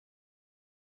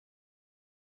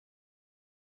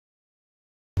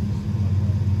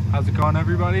How's it going,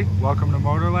 everybody? Welcome to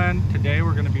Motorland. Today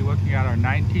we're going to be looking at our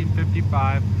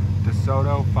 1955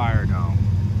 Desoto Firedome.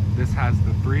 This has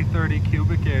the 330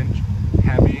 cubic inch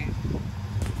Hemi.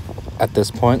 At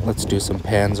this point, let's do some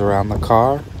pans around the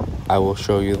car. I will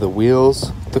show you the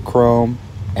wheels, the chrome,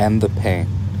 and the paint.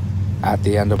 At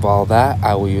the end of all that,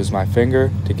 I will use my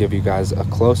finger to give you guys a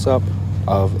close-up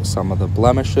of some of the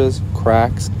blemishes,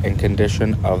 cracks, and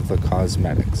condition of the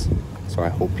cosmetics. So I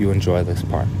hope you enjoy this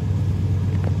part.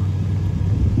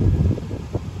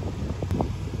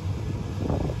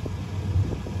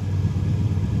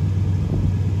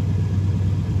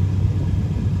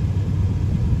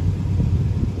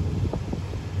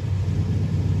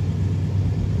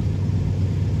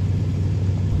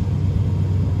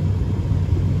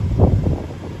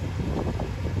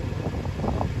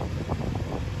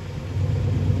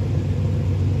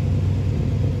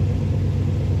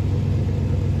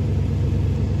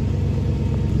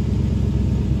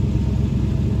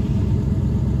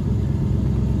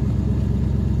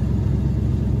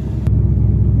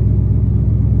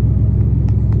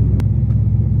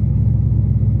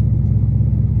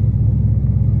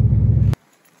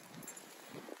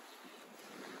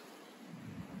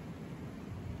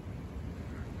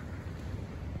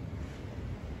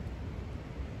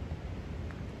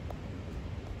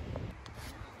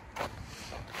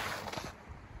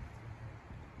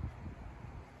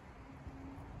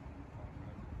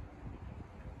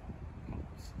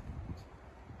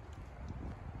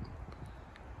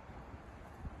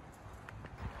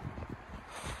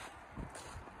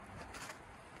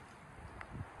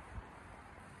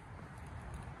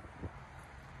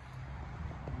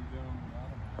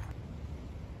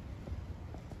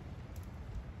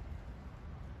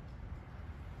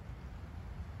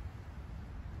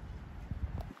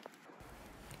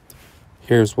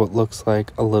 Here's what looks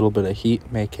like a little bit of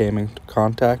heat may came into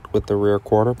contact with the rear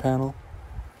quarter panel.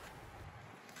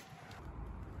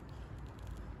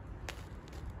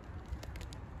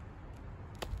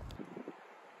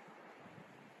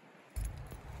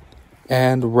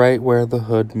 And right where the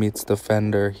hood meets the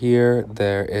fender here,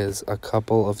 there is a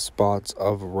couple of spots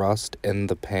of rust in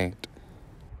the paint.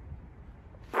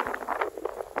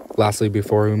 Lastly,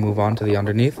 before we move on to the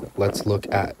underneath, let's look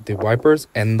at the wipers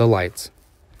and the lights.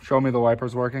 Show me the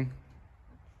wipers working.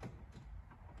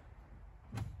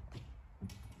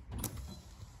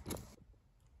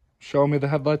 Show me the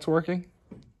headlights working.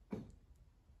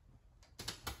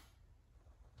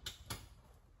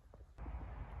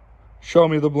 Show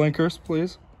me the blinkers,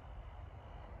 please.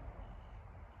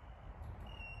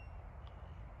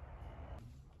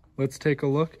 Let's take a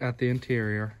look at the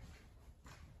interior.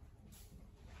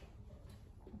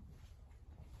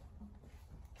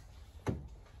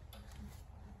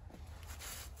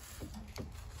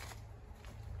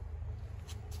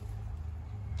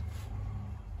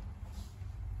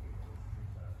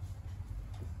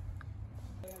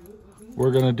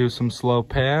 We're gonna do some slow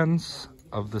pans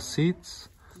of the seats,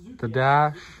 the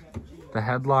dash, the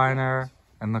headliner,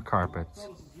 and the carpets.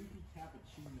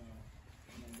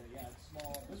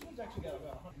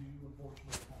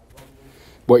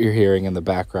 What you're hearing in the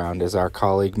background is our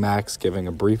colleague Max giving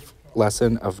a brief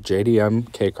lesson of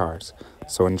JDM K-cars.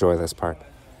 So enjoy this part.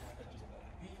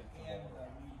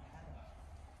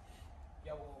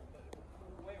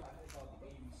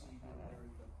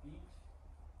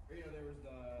 There was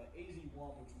the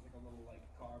AZ1, which was like a little like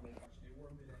car, but they were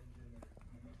mid-engine.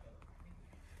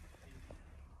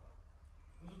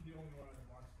 This was the only one I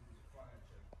wanted to do was a front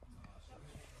engine. So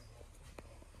this was back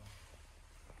here.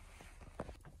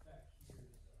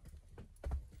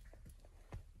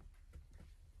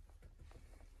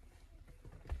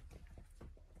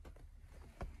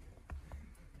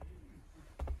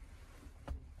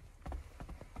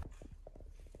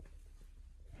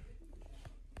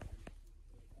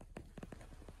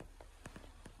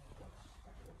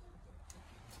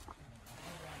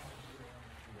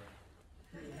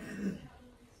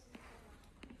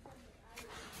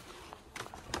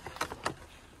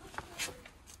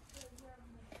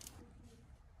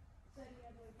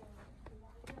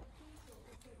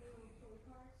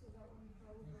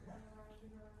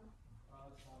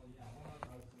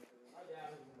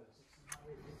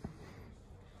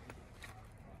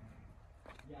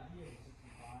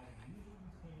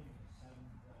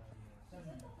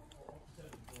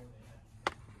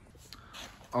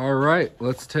 All right,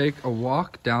 let's take a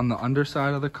walk down the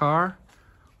underside of the car.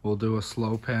 We'll do a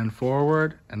slow pan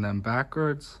forward and then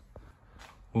backwards.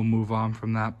 We'll move on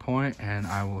from that point and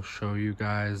I will show you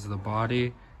guys the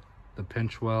body, the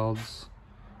pinch welds,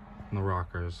 and the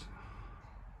rockers.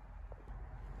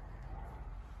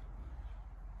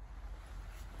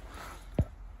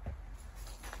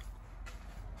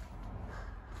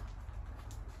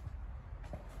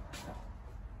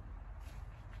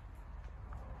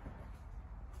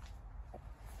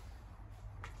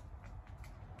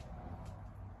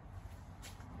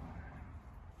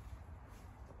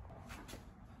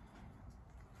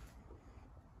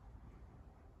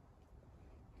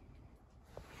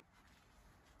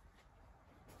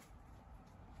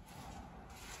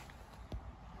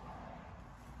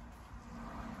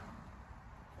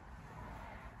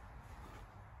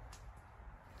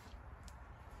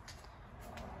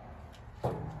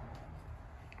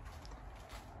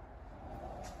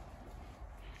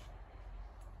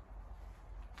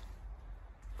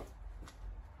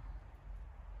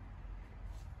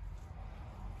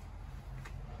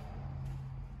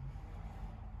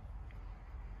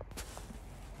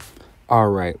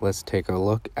 Alright, let's take a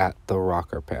look at the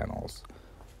rocker panels.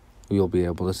 You'll be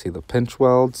able to see the pinch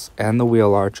welds and the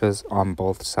wheel arches on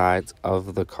both sides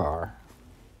of the car.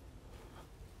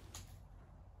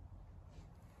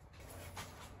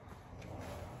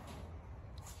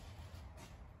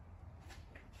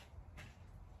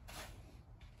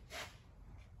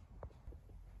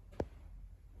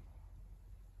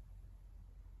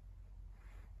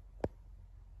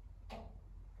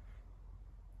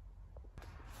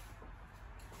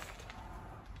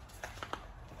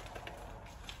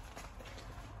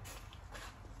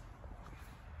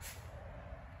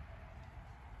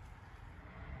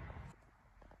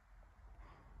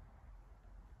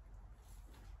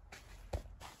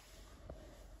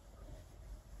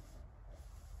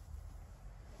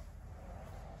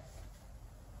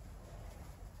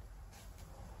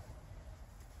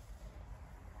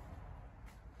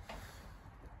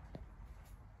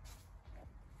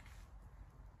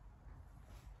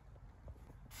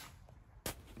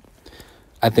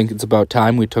 I think it's about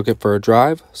time we took it for a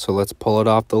drive, so let's pull it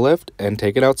off the lift and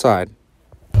take it outside.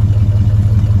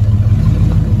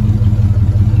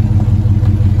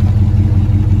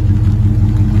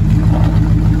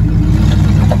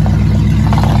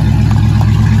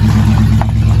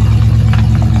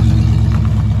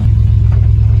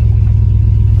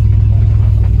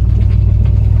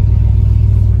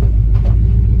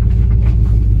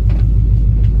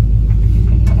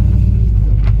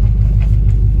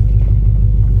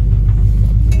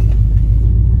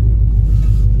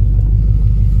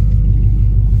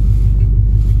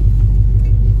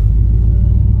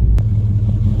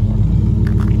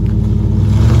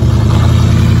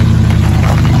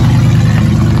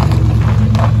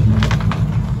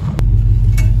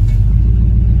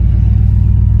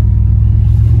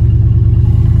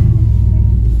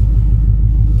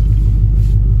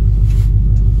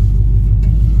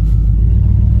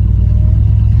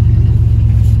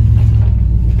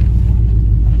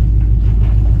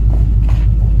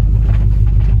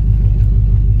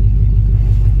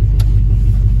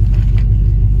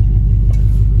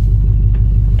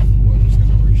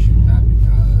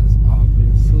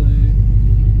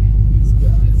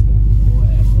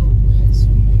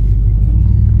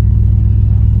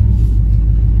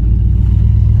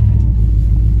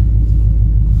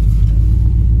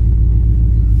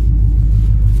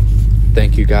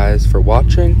 Thank you guys for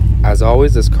watching. As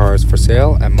always, this car is for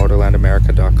sale at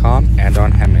motorlandamerica.com and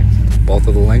on Hemmings. Both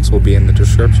of the links will be in the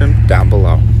description down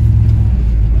below.